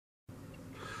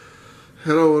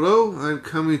Hello, I'm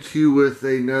coming to you with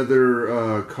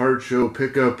another card show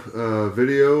pickup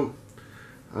video.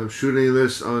 I'm shooting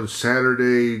this on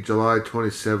Saturday, July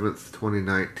 27th,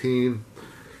 2019.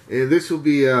 And this will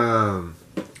be,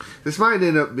 this might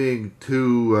end up being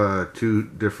two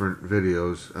different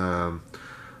videos. I'm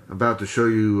about to show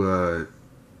you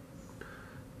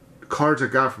cards I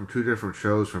got from two different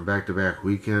shows from back-to-back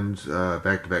weekends,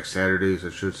 back-to-back Saturdays, I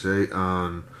should say,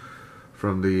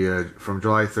 from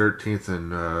July 13th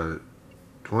and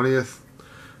 20th.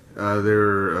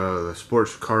 They're the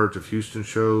Sports Cards of Houston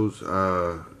shows,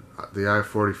 the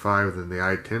I-45 and the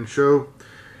I-10 show.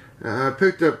 I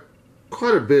picked up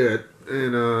quite a bit,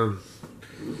 and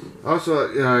also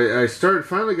I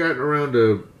finally gotten around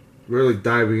to really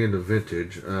diving into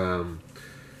vintage.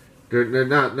 They're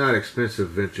not expensive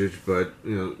vintage, but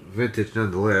vintage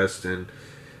nonetheless. And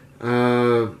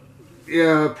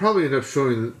yeah, I'll probably end up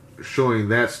showing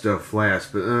that stuff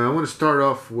last. But I want to start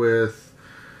off with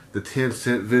the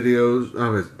 10-cent videos.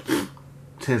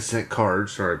 10-cent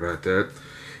cards. Sorry about that.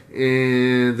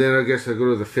 And then I guess I go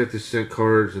to the 50-cent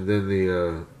cards, and then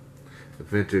the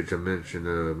vintage I mentioned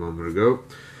a moment ago.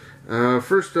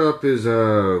 First up is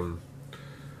some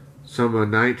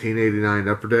 1989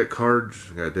 Upper Deck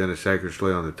cards. Got Dennis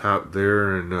Eckersley on the top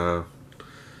there, and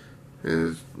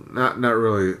it's not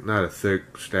a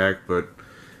thick stack, but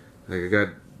like I got,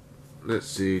 let's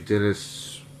see,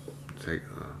 Dennis, take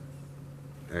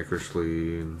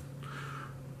Eckersley and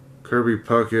Kirby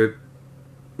Puckett.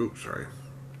 Oops, sorry.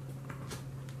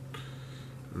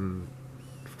 And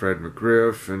Fred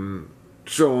McGriff and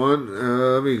so on.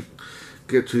 Let me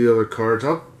get to the other cards.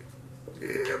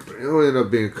 It'll end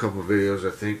up being a couple of videos,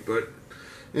 I think. But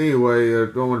anyway, I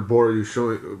don't want to bore you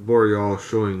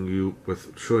showing you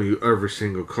every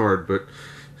single card. But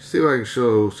see if I can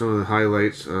show some of the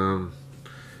highlights.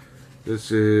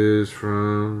 This is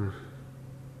from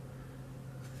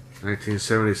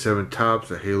 1977 Topps,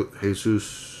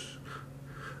 Jesus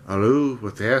Alou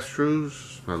with the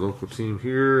Astros, my local team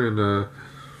here, and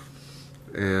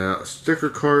a sticker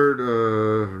card,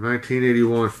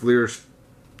 1981 Fleer.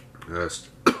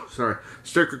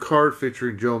 Sticker card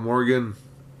featuring Joe Morgan.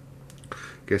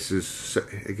 I guess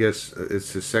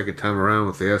it's his second time around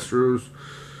with the Astros.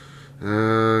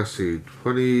 Let's see,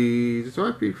 this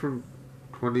might be from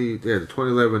the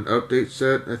 2011 update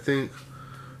set, I think,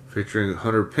 featuring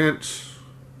Hunter Pence.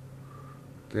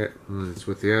 It's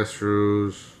with the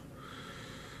Astros.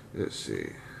 Let's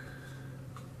see.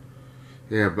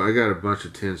 Yeah, but I got a bunch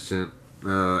of 10-cent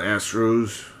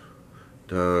Astros.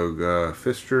 Doug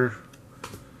Fister,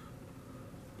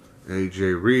 A.J.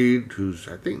 Reed, who's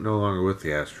I think no longer with the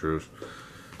Astros.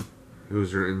 He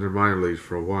was in their minor leagues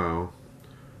for a while.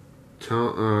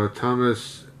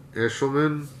 Thomas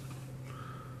Eshelman,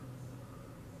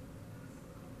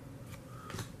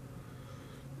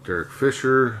 Derek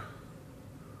Fisher,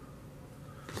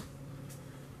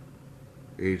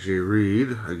 A.J.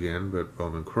 Reed again, but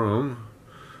Bowman Chrome.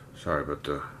 Sorry about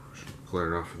the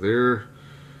clearing off of there.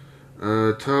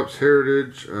 Topps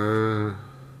Heritage from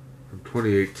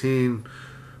 2018,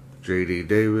 J.D.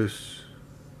 Davis,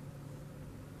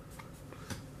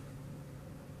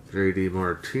 J.D.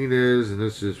 Martinez, and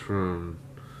this is from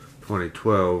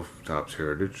 2012, Topps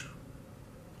Heritage.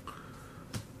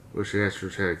 Wish the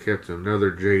Astros had kept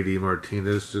another J.D.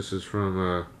 Martinez. This is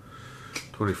from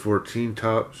 2014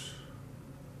 Topps.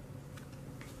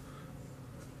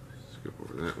 Skip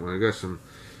over that one. I got some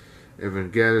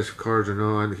Evan Gattis cards.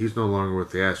 He's no longer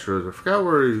with the Astros. I forgot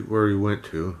where he went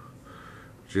to.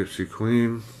 Gypsy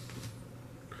Queen,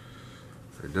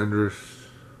 Redundrous,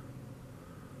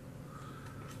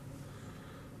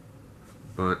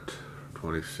 Bunt,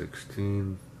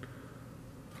 2016.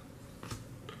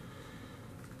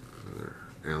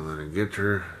 Allen and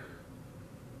Ginter.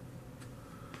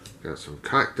 Got some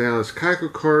Dallas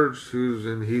Keuchel cards.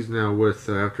 He's now with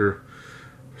after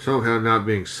somehow not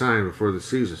being signed before the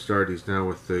season started. He's now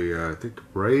with the, I think, the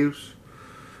Braves.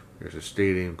 There's a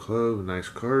Stadium Club, a nice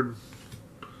card.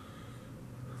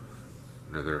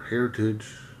 Another Heritage.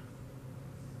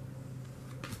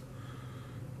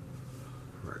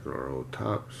 Regular old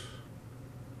Topps.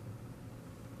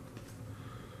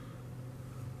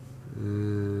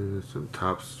 And some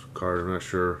Topps card, I'm not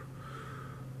sure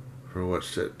for what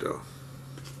set though.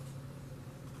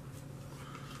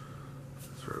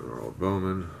 Regular old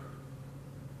Bowman.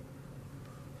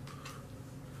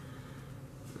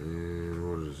 And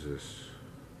what is this?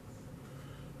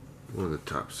 One of the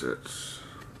top sets.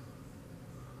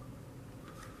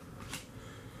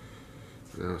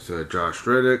 Now it's Josh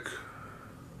Reddick.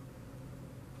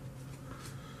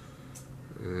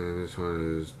 And this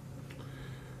one is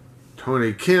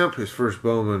Tony Kemp, his first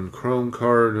Bowman Chrome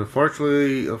card.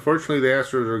 Unfortunately, the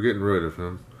Astros are getting rid of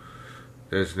him.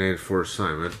 Designated for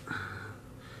assignment.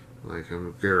 Like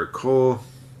him, Garrett Cole.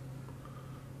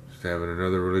 Just having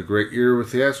another really great year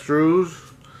with the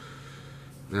Astros.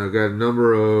 Now I've got a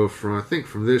number of from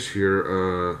this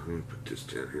year. Let me put this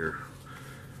down here.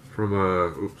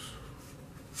 From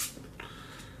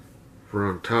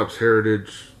Topps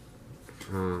Heritage.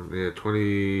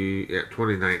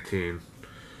 2019.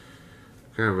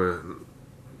 Kind of a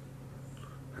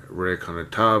Rick on the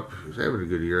top. He's having a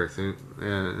good year, I think.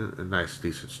 Yeah, a nice,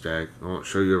 decent stack. I won't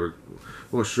show you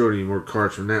any more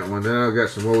cards from that one. Then I've got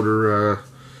some older,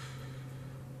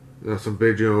 some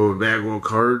Biggio and Bagwell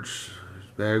cards.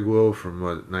 Bagwell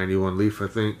from 91 Leaf, I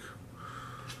think.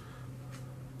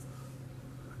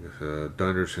 I guess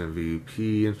Dunder's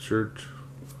MVP insert.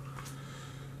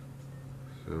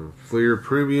 So Fleer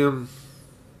Premium.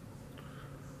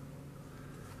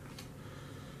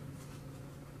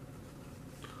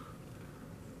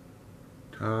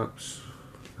 Topps,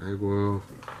 Bagwell,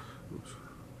 oops,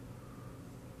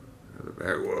 another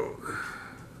Bagwell,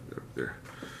 there.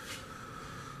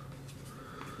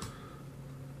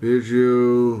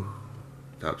 Biggio,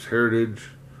 Topps Heritage,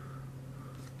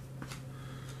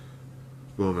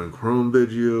 Bowman Chrome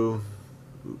Biggio,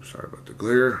 oops, sorry about the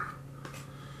glare.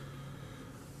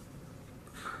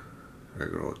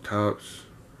 Regular old Topps,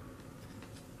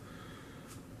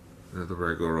 another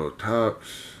regular old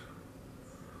Topps.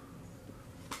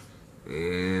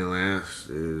 And last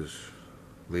is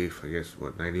Leaf, I guess,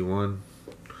 91?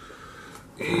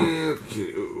 And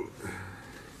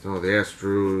it's all the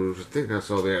Astros. I think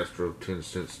that's all the Astro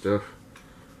 10-cent stuff.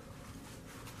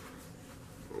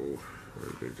 Oh,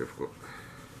 that's very difficult.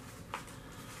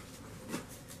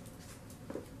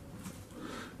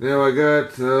 Now I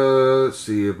got, let's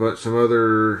see, about some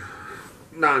other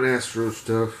non-Astro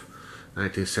stuff.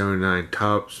 1979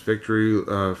 Topps victory,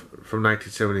 from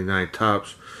 1979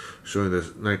 Topps. Showing the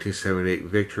 1978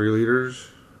 victory leaders.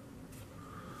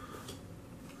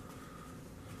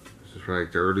 This is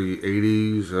like the early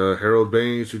 80s. Harold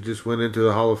Baines, who just went into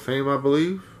the Hall of Fame, I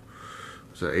believe.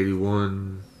 It's an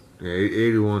 81, yeah,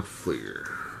 81 Fleer.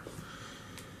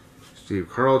 Steve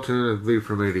Carlton, I believe,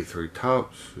 from 83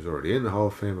 Topps, who's already in the Hall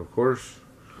of Fame, of course.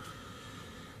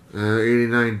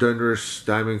 89 Dunder's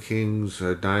Diamond Kings,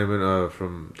 Diamond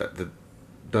from the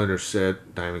Dunder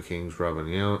set, Diamond Kings, Robin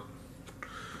Yount.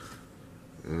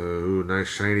 Nice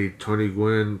shiny Tony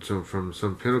Gwynn from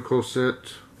some Pinnacle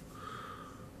set.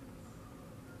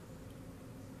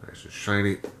 Nice and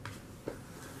shiny.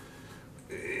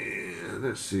 And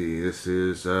let's see, this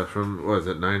is from, what is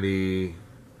it, 93?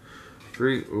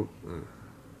 Oh,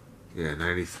 yeah,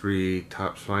 93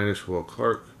 Topps Finest, Will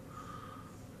Clark.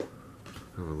 Kind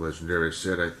of a legendary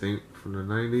set, I think, from the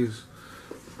 90s.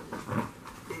 Let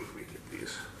me get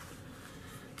these.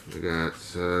 We got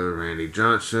Randy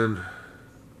Johnson.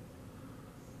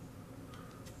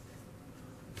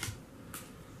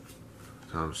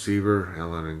 Tom Seaver,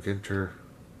 Ellen and Ginter.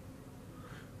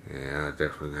 Yeah, I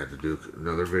definitely had to do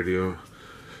another video.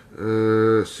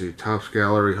 Let's see, Topps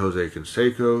Gallery, Jose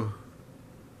Canseco.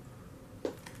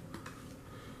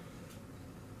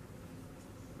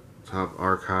 Top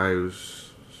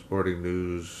Archives, Sporting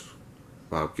News,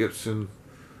 Bob Gibson.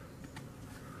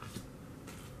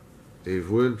 Dave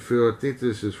Winfield, I think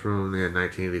this is from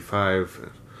 1985,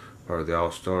 part of the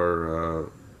All-Star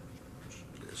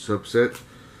subset.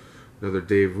 Another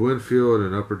Dave Winfield,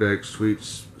 an Upper Deck Sweet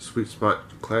Spot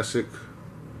Classic.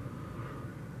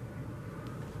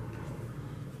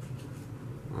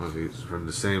 Ozzy's from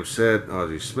the same set,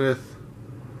 Ozzie Smith.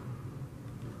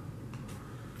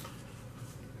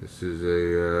 This is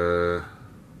a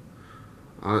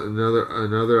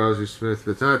another Ozzie Smith,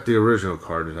 but it's not the original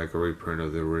card. It's like a reprint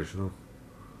of the original.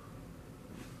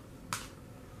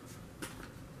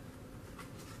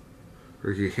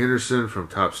 Ricky Henderson from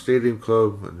Topps Stadium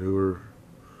Club, a newer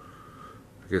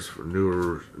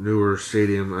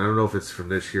stadium. I don't know if it's from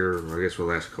this year or I guess the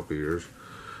last couple of years.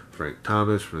 Frank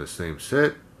Thomas from the same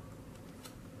set.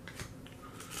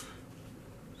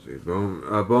 See,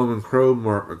 Bowman Chrome,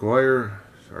 Mark McGuire.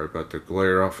 Sorry about the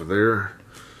glare off of there.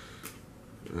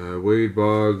 Wade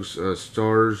Boggs,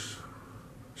 Star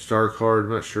card, I'm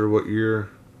not sure what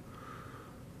year.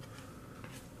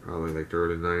 Probably like the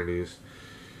early 90s.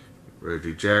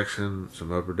 Reggie Jackson,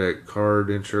 some Upper Deck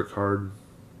card, insert card.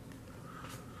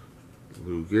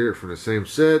 Lou Gehrig from the same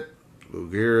set. Lou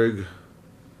Gehrig.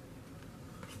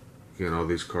 Again, all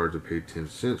these cards are paid 10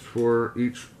 cents for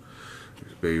each.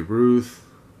 There's Babe Ruth.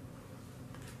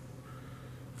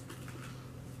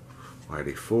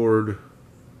 Whitey Ford.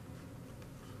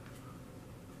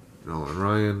 Nolan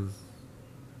Ryan.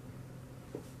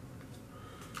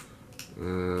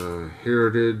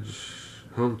 Heritage,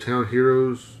 Hometown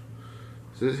Heroes.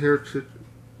 Is this Heritage?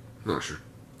 Not sure.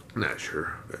 Not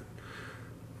sure. But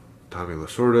Tommy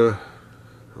Lasorda.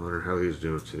 I wonder how he's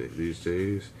doing today, these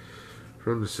days.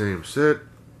 From the same set.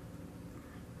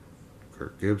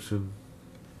 Kirk Gibson.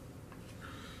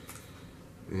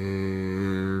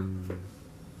 And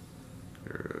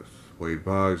there's Wade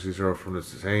Boggs. These are all from the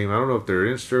same. I don't know if they're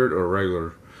insert or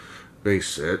regular base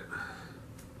set.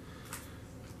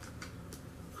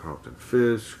 Carlton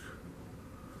Fisk.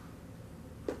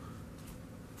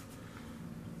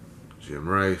 Jim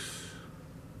Rice.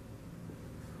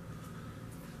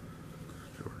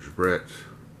 George Brett.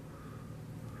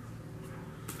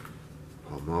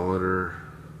 Paul Molitor.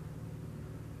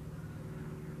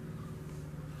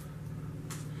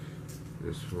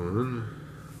 This one.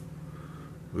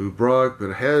 Lou Brock,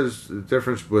 but it has the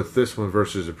difference with this one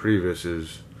versus the previous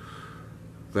is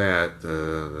that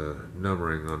the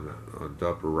numbering on the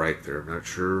upper right there. I'm not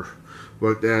sure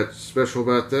what that's special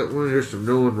about that one. Here's some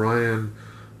Nolan Ryan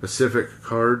Pacific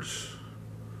cards.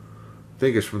 I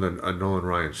think it's from a Nolan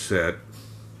Ryan set.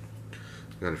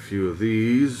 Got a few of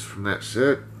these from that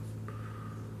set.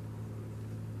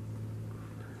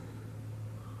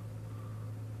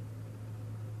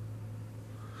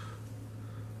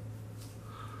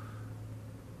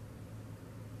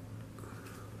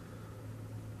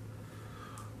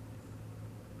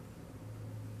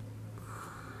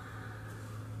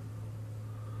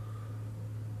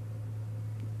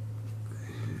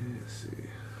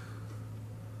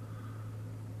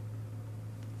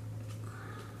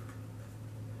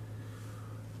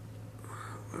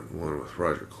 One with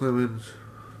Roger Clemens.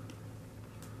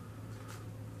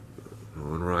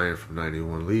 Nolan Ryan from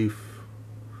 91 Leaf.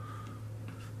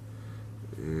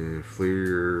 And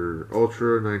Fleer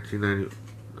Ultra, 1990,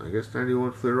 I guess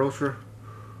 91 Fleer Ultra.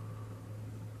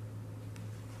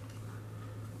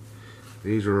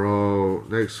 These are all,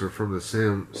 next are from the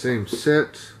same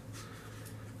set.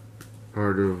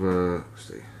 Part of, let's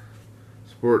see,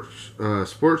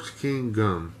 Sports King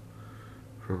Gum.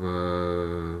 From,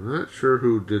 I'm not sure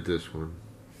who did this one.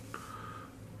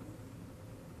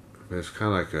 It's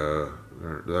kind of like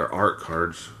they're art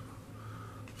cards.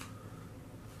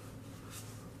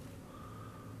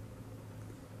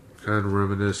 Kind of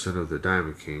reminiscent of the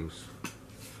Diamond Kings.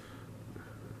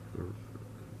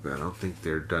 But I don't think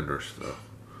they're Dunders though.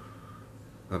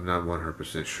 I'm not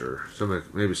 100% sure.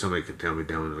 Maybe somebody could tell me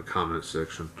down in the comments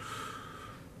section.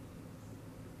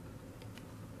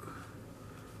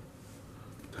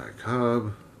 Ty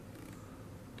Cobb,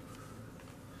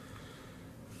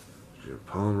 Jim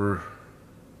Palmer,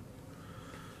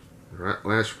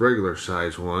 last regular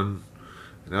size one,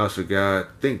 and I also got I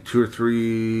think two or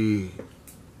three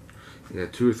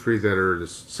that are the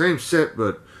same set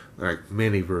but like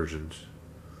mini versions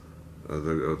of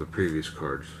the previous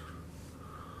cards,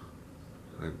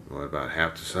 like what, about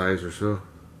half the size or so.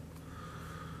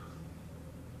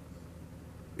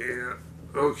 Yeah,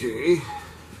 okay.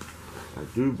 I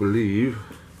do believe.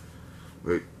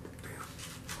 Wait. Damn.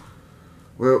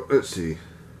 Well, let's see.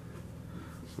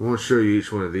 I won't show you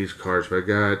each one of these cards, but I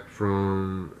got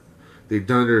from the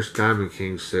Dunders Diamond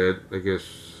King set. I guess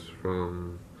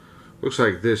from looks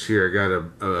like this here. I got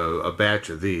a batch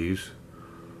of these.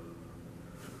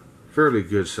 Fairly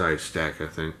good size stack, I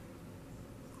think.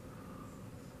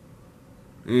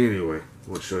 Anyway,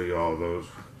 we'll show you all those.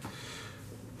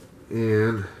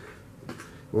 And I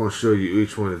won't show you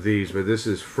each one of these, but this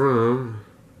is from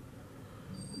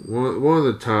one of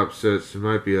the top sets. It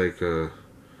might be like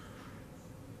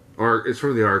it's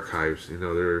from the archives. You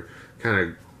know, they're kind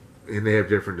of, and they have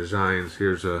different designs.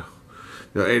 Here's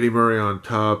Eddie Murray on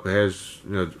top. It has,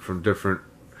 you know, from different,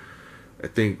 I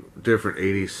think different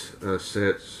 80s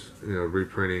sets. You know,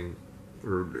 reprinting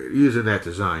or using that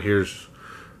design. Here's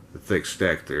the thick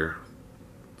stack there.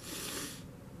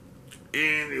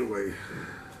 Anyway.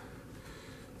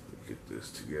 Get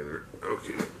this together.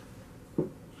 Okay.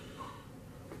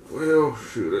 Well,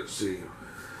 shoot, let's see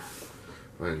if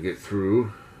I can get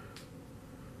through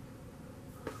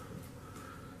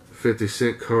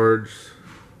 50-cent cards,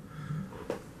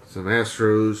 some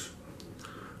Astros,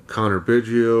 Connor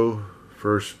Biggio,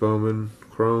 first Bowman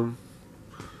Chrome,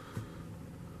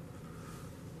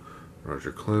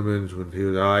 Roger Clemens when he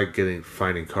was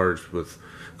finding cards with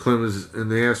Clemens in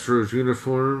the Astros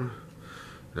uniform.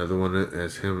 Another one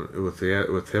as him with the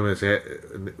Astros.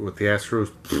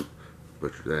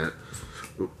 Butchered that.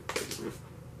 Oop.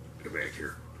 Get back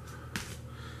here.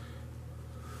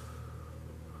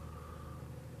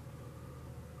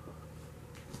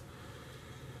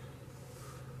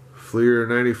 Fleer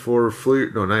 94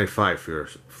 Fleer, no 95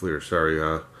 Fleer. Sorry,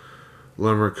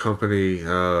 Lumber Company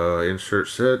insert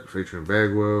set featuring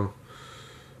Bagwell.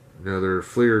 Another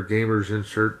Fleer Gamers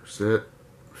insert set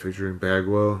featuring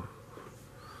Bagwell.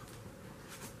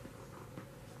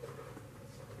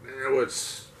 Now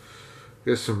let's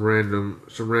get some random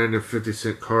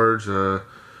 50-cent cards. From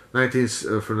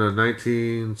the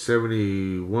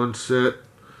 1971 set.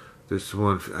 This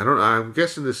one, I'm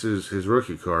guessing this is his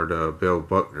rookie card, Bill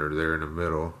Buckner, there in the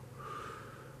middle.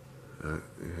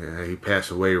 Yeah, he passed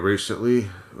away recently,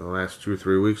 the last 2 or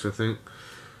 3 weeks, I think.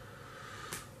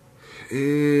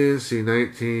 And see,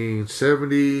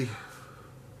 1970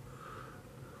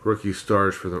 rookie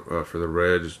stars for the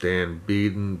Reds: Dan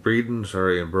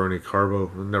Breeden, and Bernie Carbo.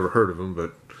 I've never heard of them,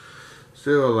 but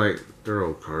still, I like their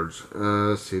old cards.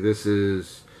 Let's see, this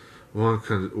is Juan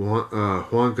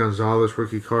Gonzalez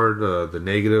rookie card, the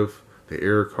negative, the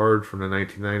error card from the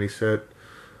 1990 set.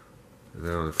 And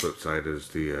then on the flip side is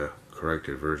the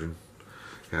corrected version.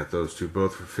 Got those two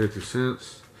both for 50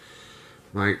 cents.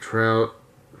 Mike Trout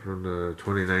from the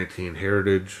 2019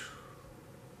 Heritage.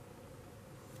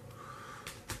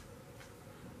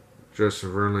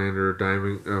 Justin Verlander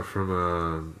Diamond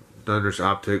from Dunder's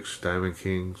Optics Diamond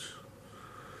Kings.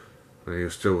 When he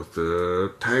was still with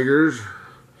the Tigers.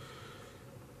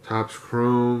 Topps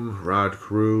Chrome Rod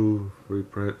Carew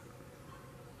reprint.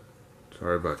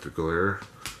 Sorry about the glare.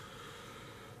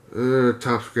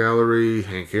 Topps Gallery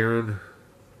Hank Aaron.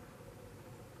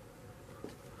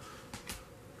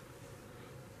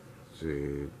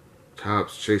 See,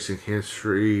 Topps Chasing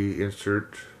History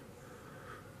insert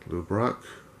Lou Brock.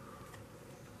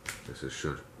 Guess I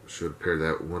should pair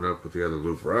that one up with the other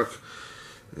Lou Brock.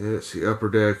 Let's see, Upper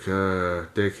Deck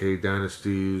Decade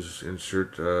Dynasties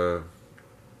insert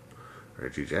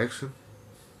Reggie Jackson.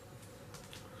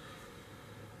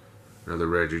 Another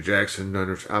Reggie Jackson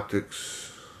Dunder's Optics.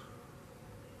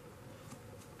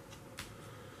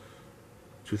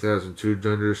 2002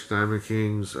 Dunder's Diamond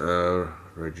Kings,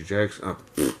 Reggie Jackson,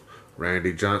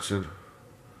 Randy Johnson.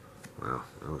 Wow,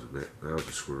 that was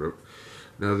a screw up.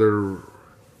 Another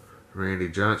Randy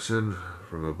Johnson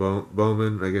from a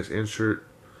Bowman, I guess, insert,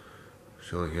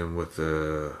 showing him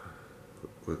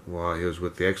while he was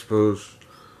with the Expos.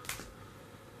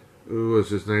 Who was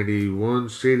his 91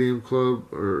 Stadium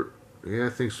Club, or yeah, I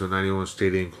think so, 91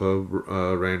 Stadium Club.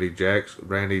 Randy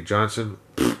Johnson.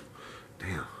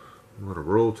 Damn. What a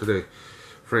roll today.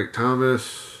 Frank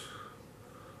Thomas.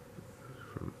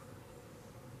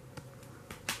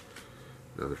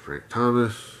 Another Frank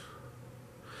Thomas.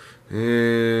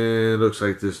 And looks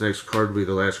like this next card will be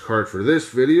the last card for this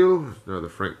video. Another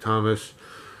Frank Thomas.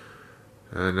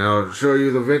 And now I'll show you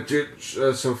the vintage,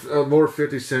 some more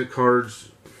 50-cent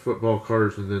cards, football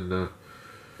cards, and then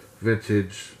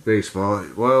vintage baseball.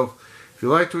 Well, if you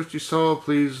liked what you saw,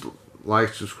 please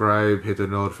like, subscribe, hit the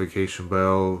notification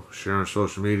bell, share on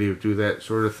social media, do that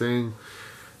sort of thing.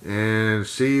 And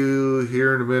see you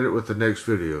here in a minute with the next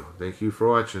video. Thank you for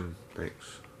watching.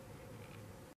 Thanks.